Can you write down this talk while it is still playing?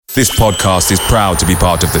This podcast is proud to be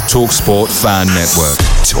part of the TalkSport Fan Network.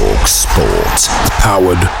 TalkSport.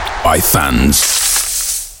 Powered by fans.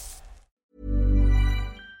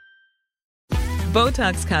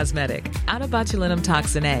 Botox Cosmetic, out of botulinum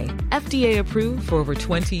toxin A, FDA approved for over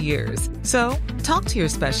 20 years. So, talk to your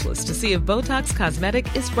specialist to see if Botox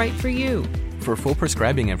Cosmetic is right for you. For full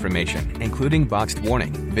prescribing information, including boxed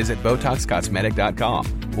warning, visit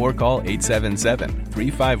BotoxCosmetic.com or call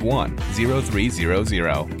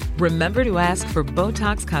 877-351-0300. Remember to ask for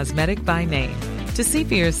Botox Cosmetic by name. To see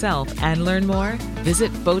for yourself and learn more,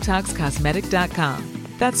 visit BotoxCosmetic.com.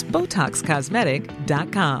 That's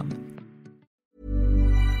BotoxCosmetic.com.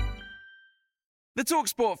 The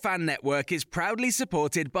TalkSport Fan Network is proudly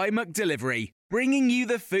supported by McDelivery, bringing you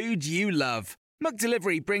the food you love.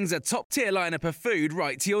 McDelivery brings a top-tier lineup of food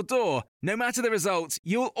right to your door. No matter the result,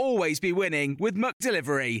 you'll always be winning with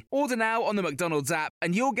McDelivery. Order now on the McDonald's app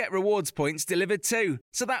and you'll get rewards points delivered too.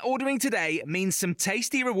 So that ordering today means some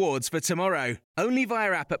tasty rewards for tomorrow. Only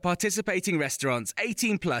via app at participating restaurants.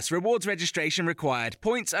 18 plus. Rewards registration required.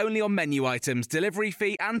 Points only on menu items. Delivery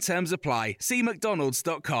fee and terms apply. See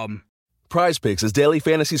mcdonalds.com. PrizePicks is daily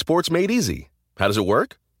fantasy sports made easy. How does it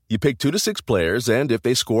work? You pick 2 to 6 players, and if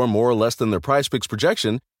they score more or less than their PrizePicks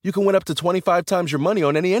projection, you can win up to 25 times your money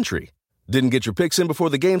on any entry. Didn't get your picks in before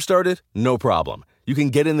the game started? No problem. You can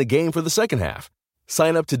get in the game for the second half.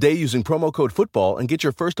 Sign up today using promo code FOOTBALL and get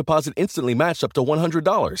your first deposit instantly matched up to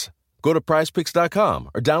 $100. Go to PrizePicks.com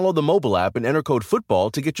or download the mobile app and enter code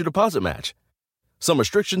FOOTBALL to get your deposit match. Some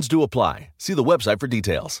restrictions do apply. See the website for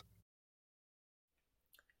details.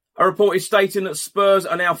 A report is stating that Spurs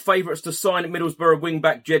are now favourites to sign Middlesbrough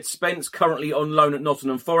wing-back Djed Spence, currently on loan at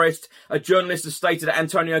Nottingham Forest. A journalist has stated that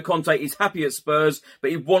Antonio Conte is happy at Spurs,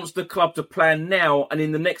 but he wants the club to plan now and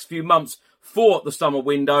in the next few months for the summer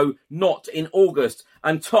window, not in August.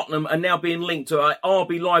 And Tottenham are now being linked to a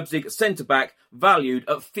RB Leipzig centre-back valued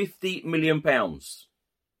at £50 million.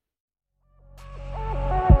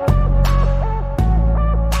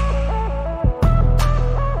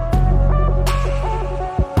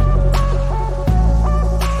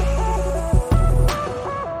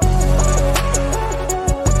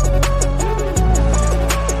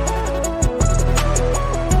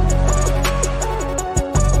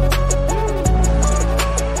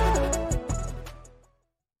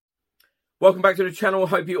 Welcome back to the channel.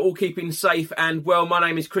 Hope you're all keeping safe and well. My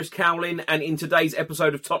name is Chris Cowlin, and in today's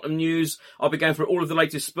episode of Tottenham News, I'll be going through all of the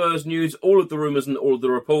latest Spurs news, all of the rumours and all of the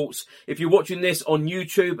reports. If you're watching this on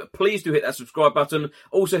YouTube, please do hit that subscribe button.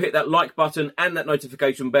 Also hit that like button and that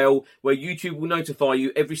notification bell, where YouTube will notify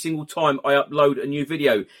you every single time I upload a new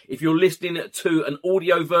video. If you're listening to an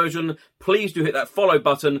audio version, please do hit that follow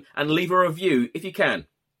button and leave a review if you can.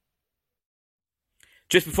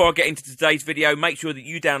 Just before I get into today's video, make sure that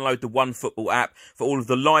you download the OneFootball app for all of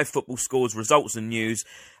the live football scores, results and news,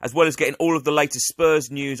 as well as getting all of the latest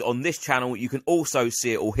Spurs news on this channel. You can also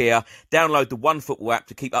see it all here. Download the OneFootball app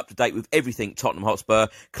to keep up to date with everything Tottenham Hotspur,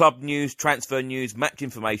 club news, transfer news, match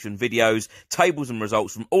information, videos, tables and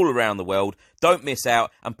results from all around the world. Don't miss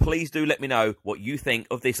out, and please do let me know what you think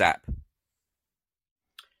of this app.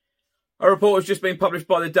 A report has just been published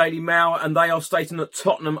by the Daily Mail, and they are stating that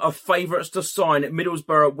Tottenham are favourites to sign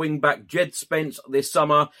Middlesbrough wing-back Djed Spence this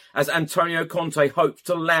summer, as Antonio Conte hopes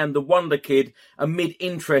to land the wonder kid amid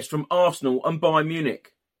interest from Arsenal and Bayern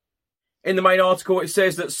Munich. In the main article, it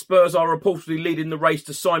says that Spurs are reportedly leading the race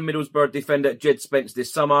to sign Middlesbrough defender Djed Spence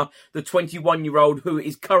this summer. The 21-year-old, who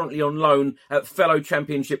is currently on loan at fellow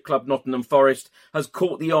Championship club Nottingham Forest, has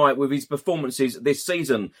caught the eye with his performances this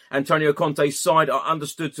season. Antonio Conte's side are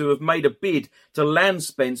understood to have made a bid to land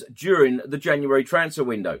Spence during the January transfer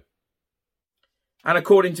window. And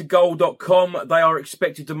according to Goal.com, they are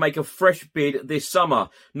expected to make a fresh bid this summer.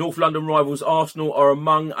 North London rivals Arsenal are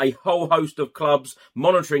among a whole host of clubs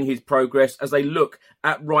monitoring his progress as they look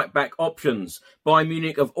at right-back options. Bayern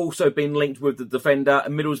Munich have also been linked with the defender,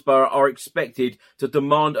 and Middlesbrough are expected to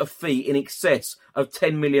demand a fee in excess of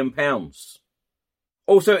 £10 million.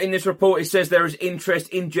 Also in this report, it says there is interest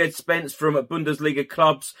in Djed Spence from Bundesliga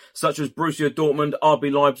clubs such as Borussia Dortmund,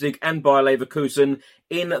 RB Leipzig and Bayer Leverkusen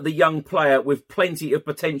in the young player, with plenty of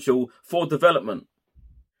potential for development.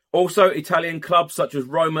 Also, Italian clubs such as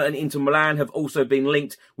Roma and Inter Milan have also been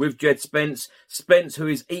linked with Djed Spence. Spence, who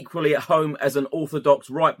is equally at home as an orthodox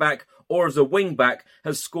right-back or as a wing-back,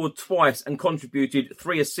 has scored twice and contributed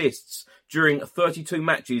 3 assists during 32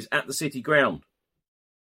 matches at the City Ground.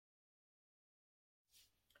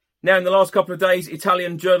 Now, in the last couple of days,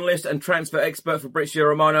 Italian journalist and transfer expert Fabrizio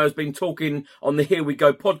Romano has been talking on the Here We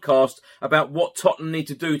Go podcast about what Tottenham need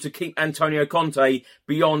to do to keep Antonio Conte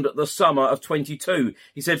beyond the summer of 22.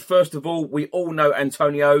 He said, first of all, we all know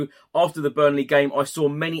Antonio. After the Burnley game, I saw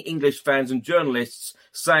many English fans and journalists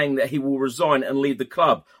saying that he will resign and leave the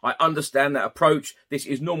club. I understand that approach. This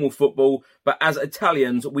is normal football. But as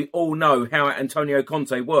Italians, we all know how Antonio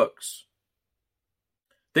Conte works.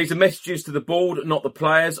 These are messages to the board, not the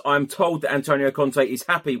players. I'm told that Antonio Conte is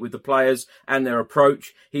happy with the players and their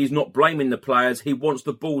approach. He's not blaming the players. He wants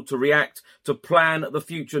the board to react, to plan the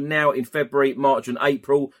future now in February, March and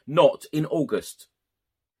April, not in August.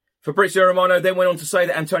 Fabrizio Romano then went on to say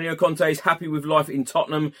that Antonio Conte is happy with life in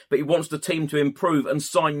Tottenham, but he wants the team to improve and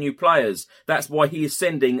sign new players. That's why he is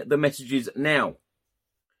sending the messages now.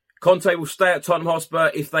 Conte will stay at Tottenham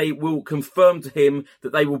Hotspur if they will confirm to him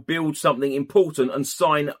that they will build something important and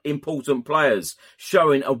sign important players,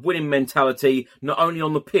 showing a winning mentality not only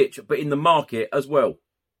on the pitch but in the market as well.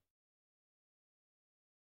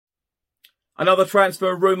 Another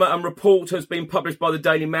transfer rumour and report has been published by the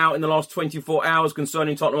Daily Mail in the last 24 hours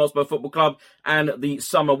concerning Tottenham Hotspur Football Club and the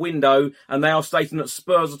summer window, and they are stating that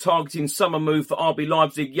Spurs are targeting summer move for RB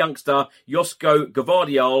Leipzig youngster Josko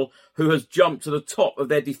Gvardiol, who has jumped to the top of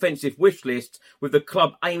their defensive wish list, with the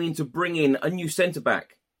club aiming to bring in a new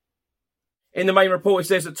centre-back. In the main report, it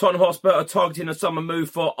says that Tottenham Hotspur are targeting a summer move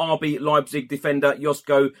for RB Leipzig defender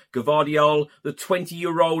Josko Gvardiol. The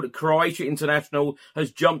 20-year-old Croatia international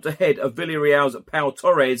has jumped ahead of Villarreal's Pau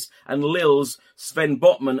Torres and Lille's Sven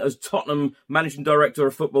Botman as Tottenham Managing Director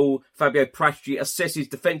of Football Fabio Prasci assesses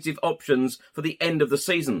defensive options for the end of the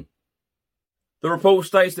season. The report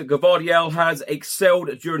states that Gvardiol has excelled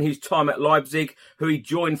during his time at Leipzig, who he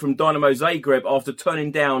joined from Dynamo Zagreb after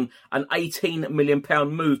turning down an £18 million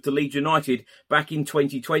move to Leeds United back in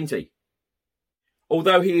 2020.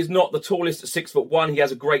 Although he is not the tallest at 6'1", he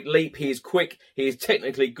has a great leap, he is quick, he is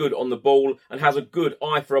technically good on the ball and has a good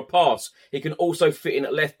eye for a pass. He can also fit in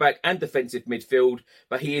at left back and defensive midfield,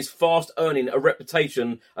 but he is fast earning a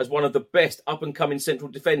reputation as one of the best up-and-coming central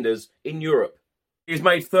defenders in Europe. He has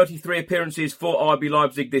made 33 appearances for RB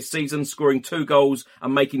Leipzig this season, scoring 2 goals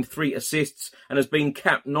and making 3 assists, and has been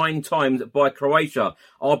capped 9 times by Croatia.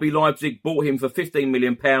 RB Leipzig bought him for £15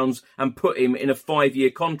 million and put him in a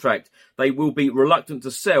 5-year contract. They will be reluctant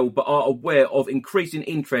to sell, but are aware of increasing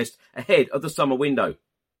interest ahead of the summer window.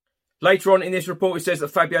 Later on in this report, it says that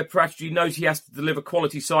Fabio Prasci knows he has to deliver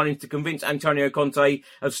quality signings to convince Antonio Conte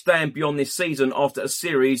of staying beyond this season after a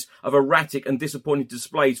series of erratic and disappointing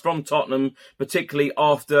displays from Tottenham, particularly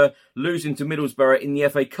after losing to Middlesbrough in the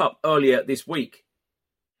FA Cup earlier this week.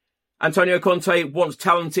 Antonio Conte wants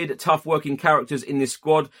talented, tough-working characters in this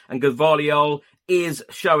squad, and Gvardiol is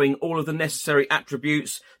showing all of the necessary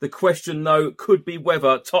attributes. The question, though, could be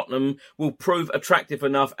whether Tottenham will prove attractive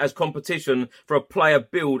enough as competition for a player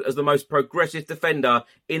billed as the most progressive defender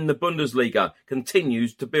in the Bundesliga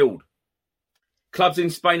continues to build. Clubs in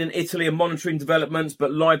Spain and Italy are monitoring developments,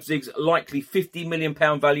 but Leipzig's likely £50 million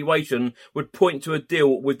valuation would point to a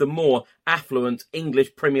deal with the more affluent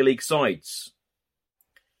English Premier League sides.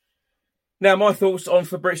 Now, my thoughts on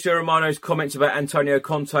Fabrizio Romano's comments about Antonio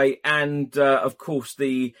Conte and, of course,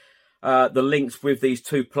 the links with these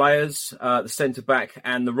 2 players, the centre-back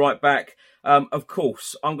and the right-back. Of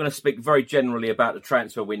course, I'm going to speak very generally about the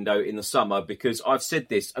transfer window in the summer because I've said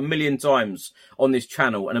this a million times on this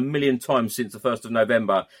channel and a million times since the 1st of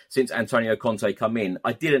November, since Antonio Conte come in.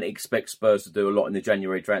 I didn't expect Spurs to do a lot in the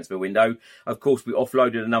January transfer window. Of course, we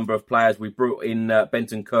offloaded a number of players. We brought in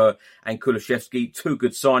Bentancur and Kulusevski, 2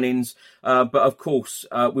 good signings. But of course,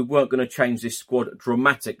 we weren't going to change this squad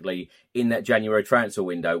dramatically in that January transfer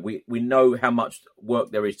window. We know how much work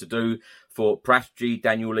there is to do for Prasci,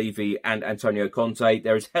 Daniel Levy and Antonio Conte.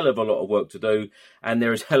 There is hell of a lot of work to do, and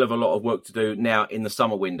there is hell of a lot of work to do now in the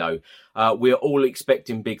summer window. We're all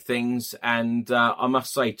expecting big things, and I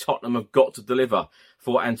must say Tottenham have got to deliver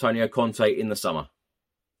for Antonio Conte in the summer.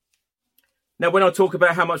 Now, when I talk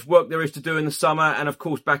about how much work there is to do in the summer and, of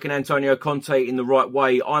course, backing Antonio Conte in the right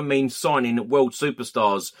way, I mean signing world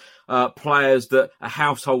superstars, players that are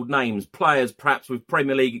household names, players perhaps with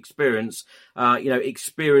Premier League experience,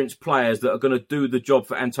 experienced players that are going to do the job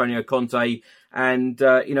for Antonio Conte and,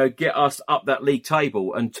 get us up that league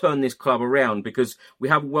table and turn this club around because we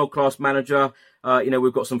have a world-class manager.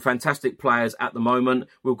 We've got some fantastic players at the moment.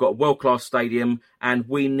 We've got a world-class stadium and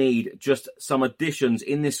we need just some additions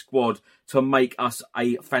in this squad to make us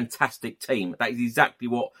a fantastic team. That is exactly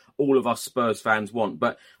what all of us Spurs fans want.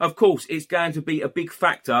 But of course, it's going to be a big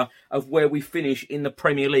factor of where we finish in the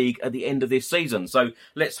Premier League at the end of this season. So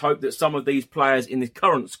let's hope that some of these players in the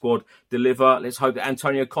current squad deliver. Let's hope that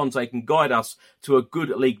Antonio Conte can guide us to a good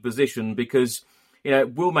league position, because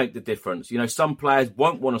it will make the difference. Some players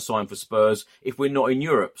won't want to sign for Spurs if we're not in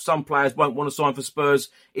Europe. Some players won't want to sign for Spurs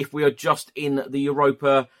if we are just in the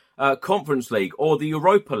Europa Conference League or the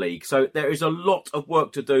Europa League. So there is a lot of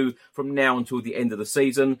work to do from now until the end of the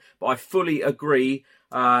season. But I fully agree.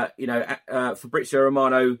 Fabrizio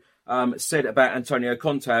Romano said about Antonio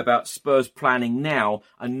Conte about Spurs planning now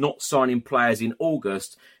and not signing players in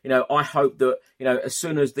August. I hope that, as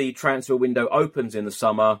soon as the transfer window opens in the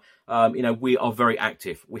summer, we are very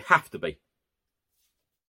active. We have to be.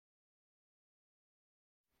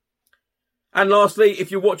 And lastly,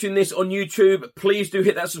 if you're watching this on YouTube, please do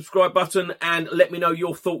hit that subscribe button and let me know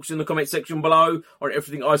your thoughts in the comment section below on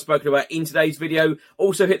everything I've spoken about in today's video.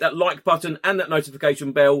 Also hit that like button and that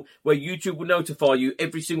notification bell where YouTube will notify you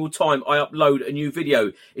every single time I upload a new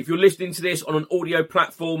video. If you're listening to this on an audio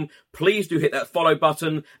platform, please do hit that follow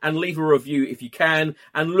button and leave a review if you can.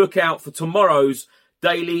 And look out for tomorrow's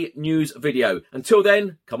daily news video. Until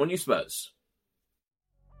then, come on you Spurs.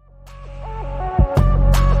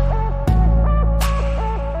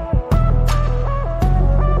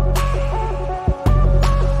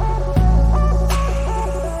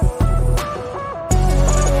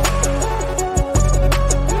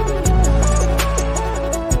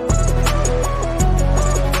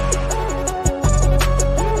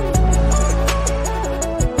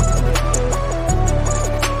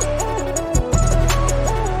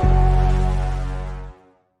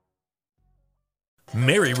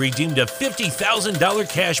 Mary redeemed a $50,000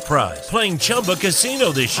 cash prize playing Chumba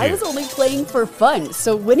Casino this year. I was only playing for fun,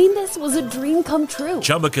 so winning this was a dream come true.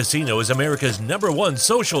 Chumba Casino is America's #1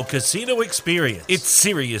 social casino experience. It's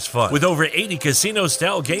serious fun. With over 80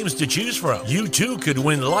 casino-style games to choose from, you too could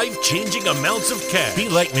win life-changing amounts of cash. Be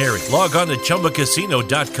like Mary. Log on to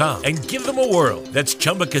ChumbaCasino.com and give them a whirl. That's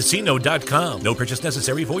ChumbaCasino.com. No purchase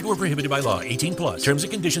necessary. Void where prohibited by law. 18+. Terms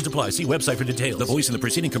and conditions apply. See website for details. The voice in the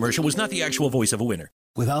preceding commercial was not the actual voice of a winner.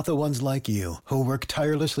 Without the ones like you, who work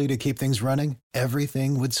tirelessly to keep things running,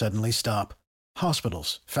 everything would suddenly stop.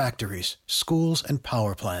 Hospitals, factories, schools, and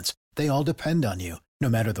power plants, they all depend on you. No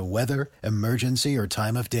matter the weather, emergency, or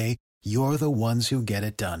time of day, you're the ones who get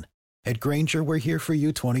it done. At Grainger, we're here for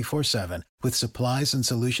you 24/7, with supplies and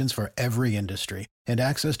solutions for every industry, and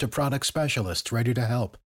access to product specialists ready to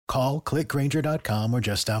help. Call, clickgrainger.com, or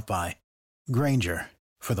just stop by. Grainger,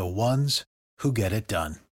 for the ones who get it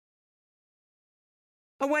done.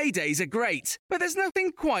 Away days are great, but there's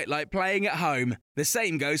nothing quite like playing at home. The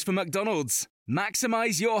same goes for McDonald's.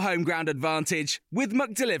 Maximise your home ground advantage with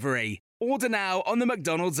McDelivery. Order now on the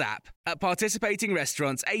McDonald's app. At participating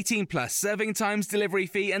restaurants, 18+, serving times, delivery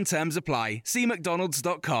fee and terms apply. See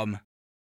mcdonalds.com.